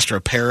plaster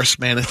of Paris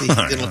manatee.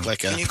 It didn't look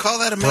like a Can you call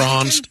that a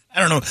bronzed.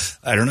 I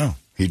don't know.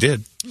 He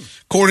did.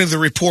 According to the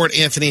report,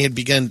 Anthony had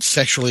begun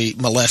sexually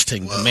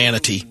molesting the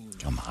manatee.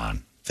 Come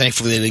on.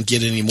 Thankfully, they didn't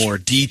get any more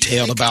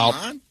detailed about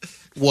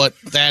what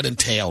that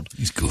entailed.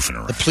 He's goofing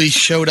around. The police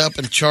showed up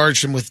and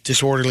charged him with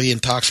disorderly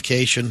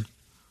intoxication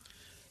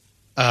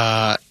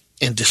and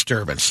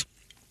disturbance.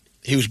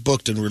 He was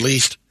booked and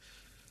released.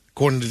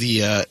 According to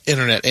the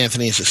internet,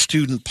 Anthony is a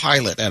student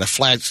pilot at a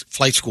flight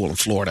school in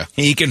Florida.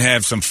 He can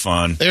have some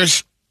fun.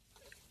 There's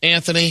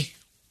Anthony,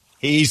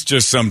 He's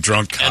just some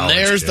drunk college and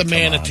there's kid. the Come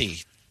on.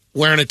 manatee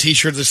wearing a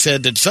T-shirt that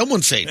said, "Did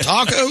someone say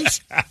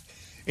tacos?"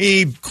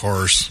 Of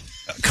course.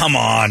 Come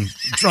on.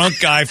 Drunk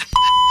guy.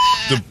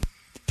 The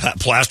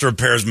plaster of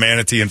Paris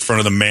manatee in front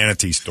of the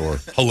manatee store.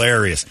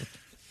 Hilarious.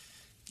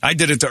 I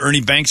did it to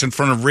Ernie Banks in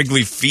front of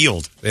Wrigley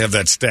Field. They have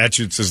that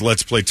statue that says,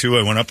 "Let's play TUE."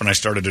 I went up and I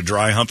started to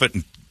dry hump it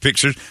and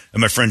pictures.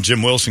 And my friend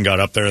Jim Wilson got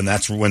up there, and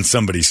that's when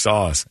somebody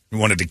saw us. He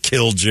wanted to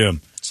kill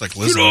Jim. It's like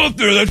Get Lizzo. off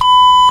there. That's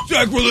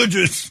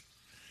sacrilegious.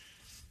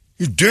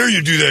 You dare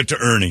you do that to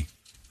Ernie.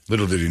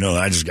 Little did he know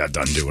that I just got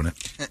done doing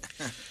it.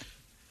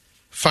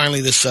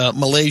 Finally, this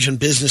Malaysian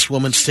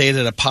businesswoman stayed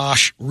at a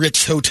posh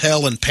Ritz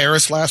hotel in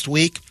Paris last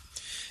week,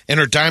 and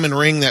her diamond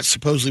ring that's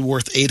supposedly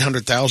worth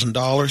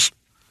 $800,000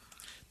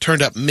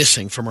 turned up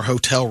missing from her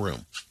hotel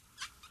room.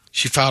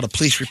 She filed a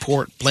police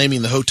report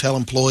blaming the hotel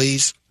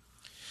employees.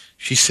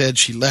 She said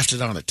she left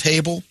it on a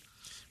table.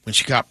 When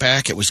she got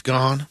back, it was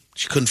gone.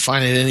 She couldn't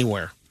find it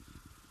anywhere.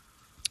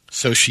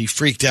 So she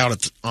freaked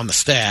out on the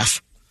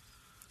staff.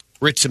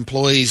 Ritz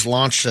employees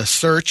launched a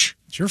search.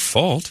 It's your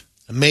fault.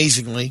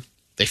 Amazingly,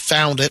 they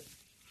found it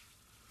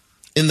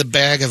in the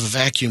bag of a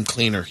vacuum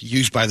cleaner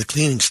used by the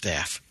cleaning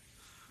staff.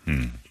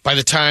 By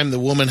the time the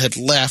woman had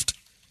left,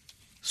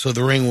 so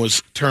the ring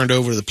was turned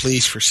over to the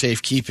police for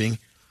safekeeping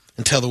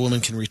until the woman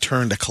can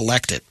return to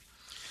collect it.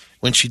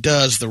 When she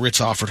does, the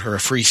Ritz offered her a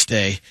free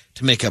stay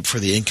to make up for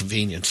the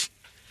inconvenience.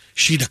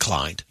 She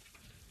declined.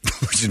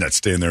 She's not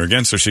staying there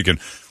again, so she can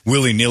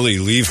willy-nilly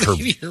leave her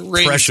Your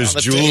rings precious on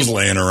the jewels table.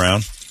 laying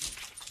around.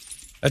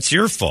 That's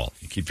your fault.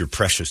 You keep your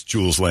precious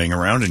jewels laying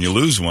around and you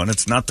lose one.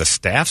 It's not the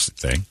staff's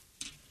thing.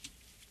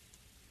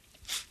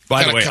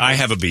 By the way, I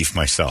have a beef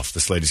myself.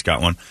 This lady's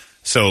got one.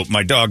 So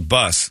my dog,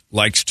 Bus,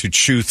 likes to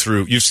chew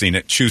through, you've seen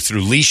it, chew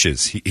through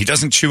leashes. He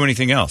doesn't chew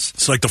anything else.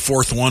 It's like the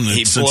fourth one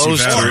He since blows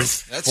you've had her.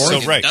 through. That's So,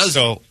 what right. it does.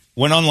 So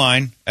went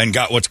online and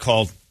got what's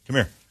called, come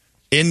here,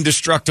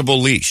 indestructible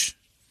leash,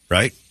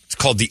 right? It's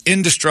called the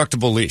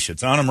indestructible leash.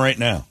 It's on him right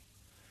now.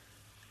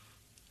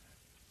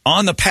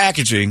 On the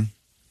packaging,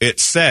 it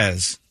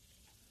says,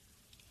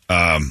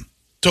 Don't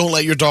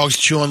let your dogs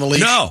chew on the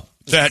leash. no,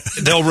 that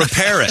they'll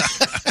repair it.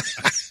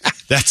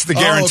 That's the Oh,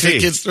 if guarantee.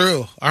 it gets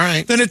through. All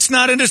right. Then it's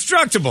not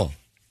indestructible.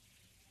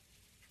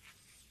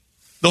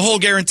 The whole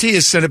guarantee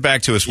is send it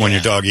back to us when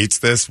your dog eats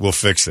this. We'll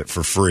fix it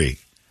for free.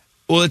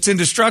 Well, it's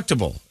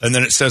indestructible. And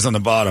then it says on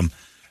the bottom,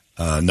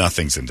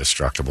 nothing's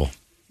indestructible.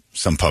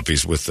 Some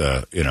puppies with,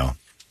 a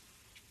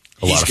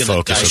lot of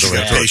focus.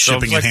 Pay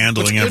shipping and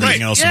handling,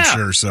 everything else, I'm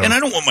sure. So. And I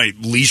don't want my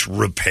leash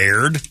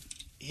repaired.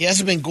 He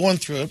hasn't been going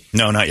through it.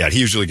 No, not yet. He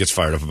usually gets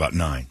fired up about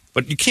 9.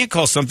 But you can't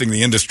call something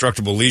the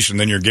indestructible leash and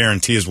then your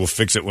guarantee is we'll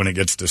fix it when it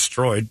gets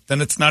destroyed. Then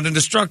it's not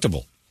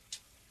indestructible.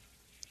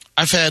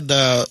 I've had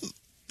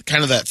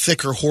kind of that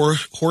thicker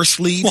horse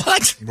lead.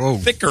 What? Whoa.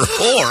 Thicker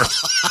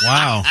whore.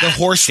 Wow. The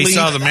horse lead. He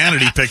saw the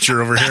manatee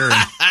picture over here.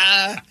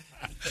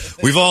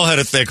 We've all had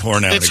a thick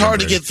whore now. It's hard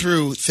to get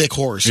through thick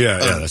horse. Yeah,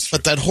 that's true.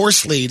 But that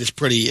horse lead is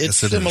pretty. It's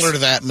similar to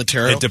that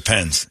material. It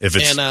depends. If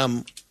it's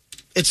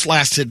it's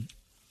lasted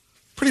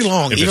pretty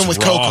long. Even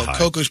with Coco.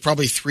 Coco's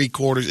probably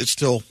 3/4. It's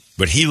still.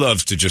 But he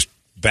loves to just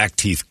back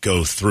teeth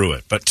go through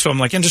it. But so I'm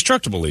like,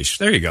 indestructible leash.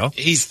 There you go.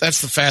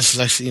 That's the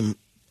fastest I see him.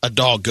 A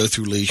dog go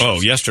through leashes.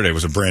 Oh, yesterday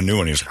was a brand new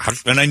one.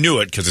 And I knew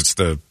it because it's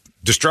the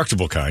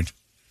destructible kind.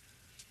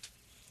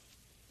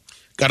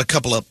 Got a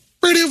couple of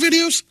radio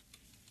videos.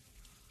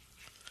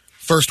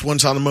 First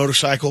one's on a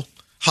motorcycle,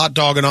 hot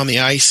dogging on the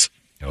ice.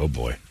 Oh,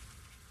 boy.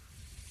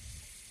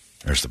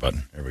 There's the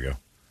button. There we go.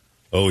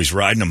 Oh, he's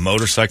riding a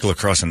motorcycle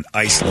across an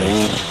ice lake.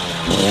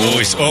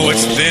 Oh,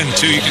 it's thin,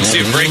 too. You can see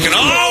it breaking.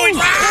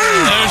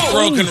 There's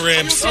broken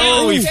ribs.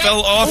 Oh, he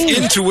fell off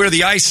into where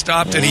the ice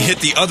stopped, and he hit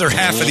the other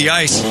half of the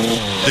ice.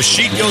 The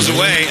sheet goes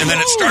away, and then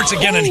it starts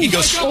again, and he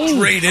goes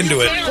straight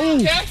into it.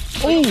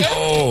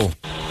 Oh.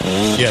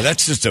 Yeah,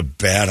 that's just a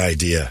bad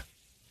idea.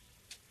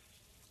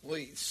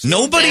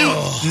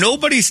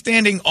 Nobody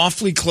standing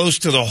awfully close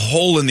to the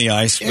hole in the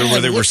ice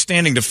where they were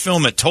standing to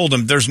film it told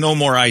him there's no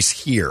more ice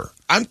here.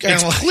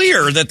 It's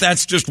clear that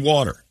that's just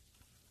water.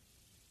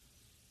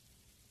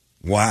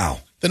 Wow.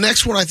 The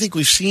next one I think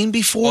we've seen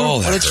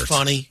before, but it's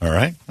funny. All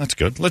right, that's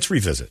good. Let's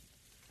revisit.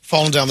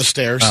 Falling down the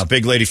stairs.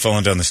 Big lady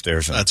falling down the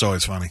stairs. That's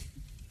always funny.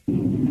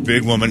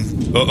 Big woman.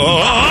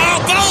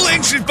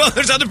 Bowling!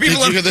 There's other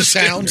people. Did you hear the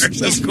sounds? Of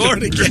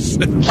course.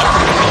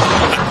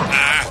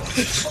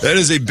 That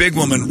is a big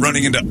woman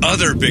running into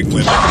other big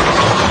women.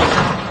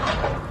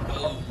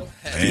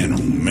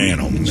 Man,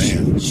 oh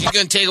man. She's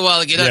going to take a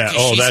while to get up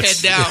because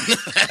she's head down.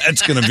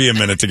 That's going to be a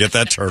minute to get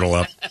that turtle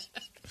up.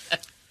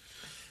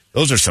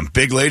 Those are some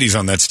big ladies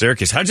on that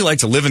staircase. How'd you like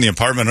to live in the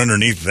apartment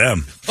underneath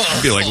them?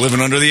 It'd be like living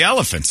under the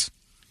elephants.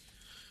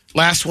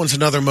 Last one's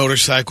another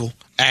motorcycle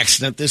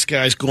accident. This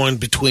guy's going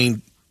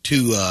between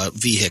two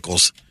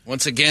vehicles.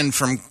 Once again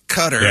from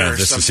Qatar. Yeah,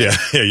 this is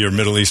your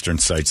Middle Eastern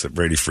sites that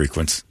Brady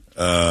frequents.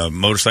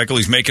 Motorcycle.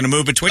 He's making a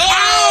move between.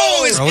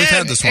 We've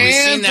had this one.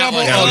 Seen that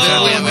one.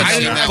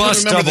 The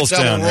bus doubles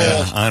down.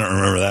 I don't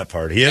remember that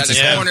part. He hits his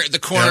head. The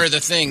corner of the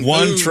thing.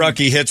 One truck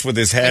he hits with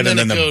his head, and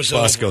then the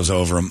bus goes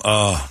over him.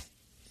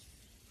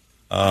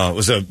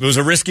 It was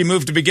a risky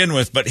move to begin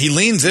with, but he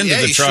leans into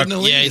the truck.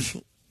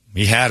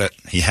 He had it.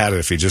 He had it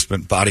if he'd just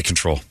been body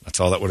control. That's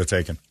all that would have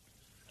taken.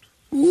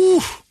 Woo.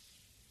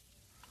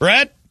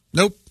 Brad?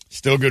 Nope.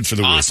 Still good for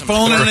the awesome. week.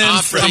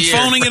 I'm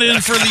phoning it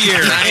in for the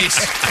year. Nice.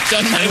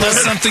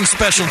 Unless something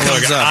special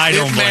comes up. I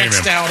don't blame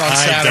him. Out on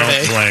Saturday. I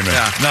don't blame him.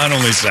 Yeah. Not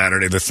only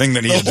Saturday, the thing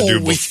that he had to do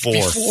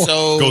before.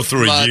 Go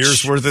through a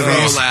year's worth of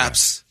these.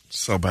 Laps.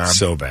 So bad.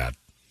 So bad.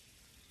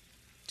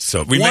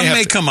 So we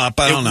may come up.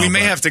 I don't know. We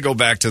may have to go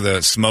back to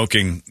the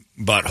smoking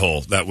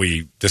butthole that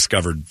we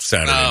discovered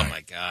Saturday night. Oh,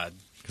 my God.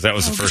 Because that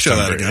was the first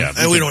time.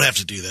 And we don't have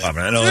to do that.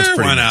 No, that's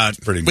pretty, why not?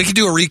 Pretty we could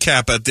do a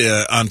recap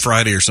on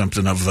Friday or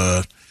something of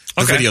the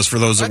videos for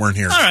those that weren't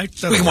here. All right.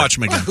 We can watch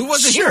them again. Who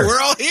wasn't here? We're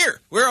all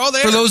here. We're all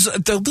there. For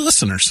the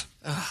listeners.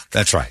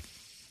 That's right.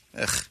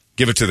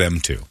 Give it to them,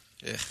 too.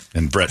 Ugh.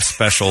 And Brett's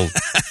special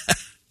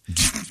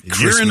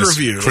Year in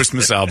Review.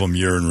 Christmas album,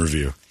 Year in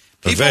Review.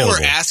 People Available.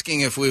 were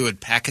asking if we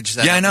would package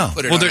that. Yeah, I know. And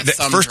put it on a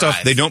thumb first drive.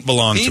 off, they don't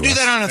belong to us. Can you do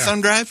that on a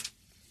thumb drive?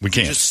 We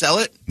can't. Just sell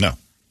it? No.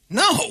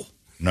 No.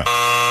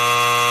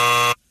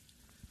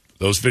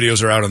 Those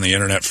videos are out on the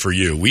internet for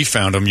you. We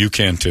found them. You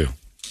can, too.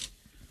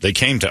 They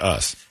came to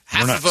us.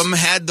 Half of them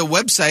had the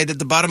website at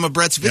the bottom of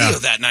Brett's video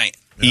that night.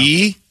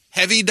 Yeah.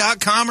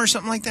 Heavy.com or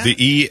something like that? The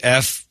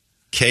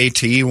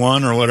EFKT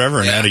one or whatever,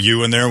 and add a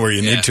U in there where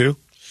you need to.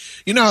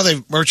 You know how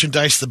they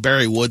merchandise the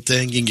Barry Wood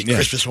thing? You can get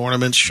Christmas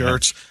ornaments,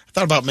 shirts. I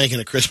thought about making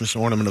a Christmas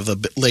ornament of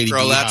the lady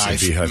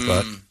beehive.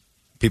 Butt.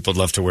 People would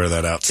love to wear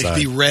that outside.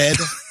 It'd be red,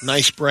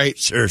 nice bright.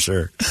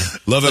 Sure.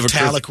 Love of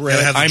metallic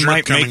red. I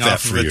might make that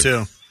for you.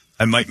 Too.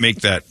 I might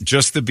make that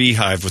just the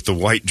beehive with the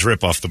white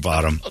drip off the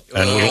bottom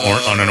and a little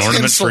on an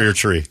ornament for your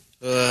tree.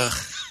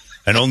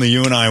 And only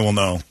you and I will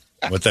know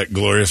what that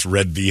glorious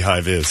red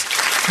beehive is.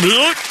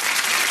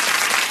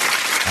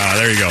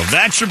 There you go.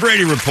 That's your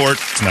Brady Report.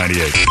 It's 98.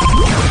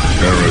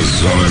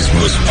 Arizona's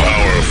most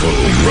powerful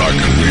rock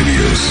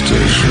radio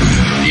station.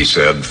 He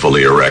said,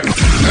 fully erect. 98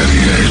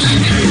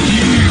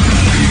 KUE.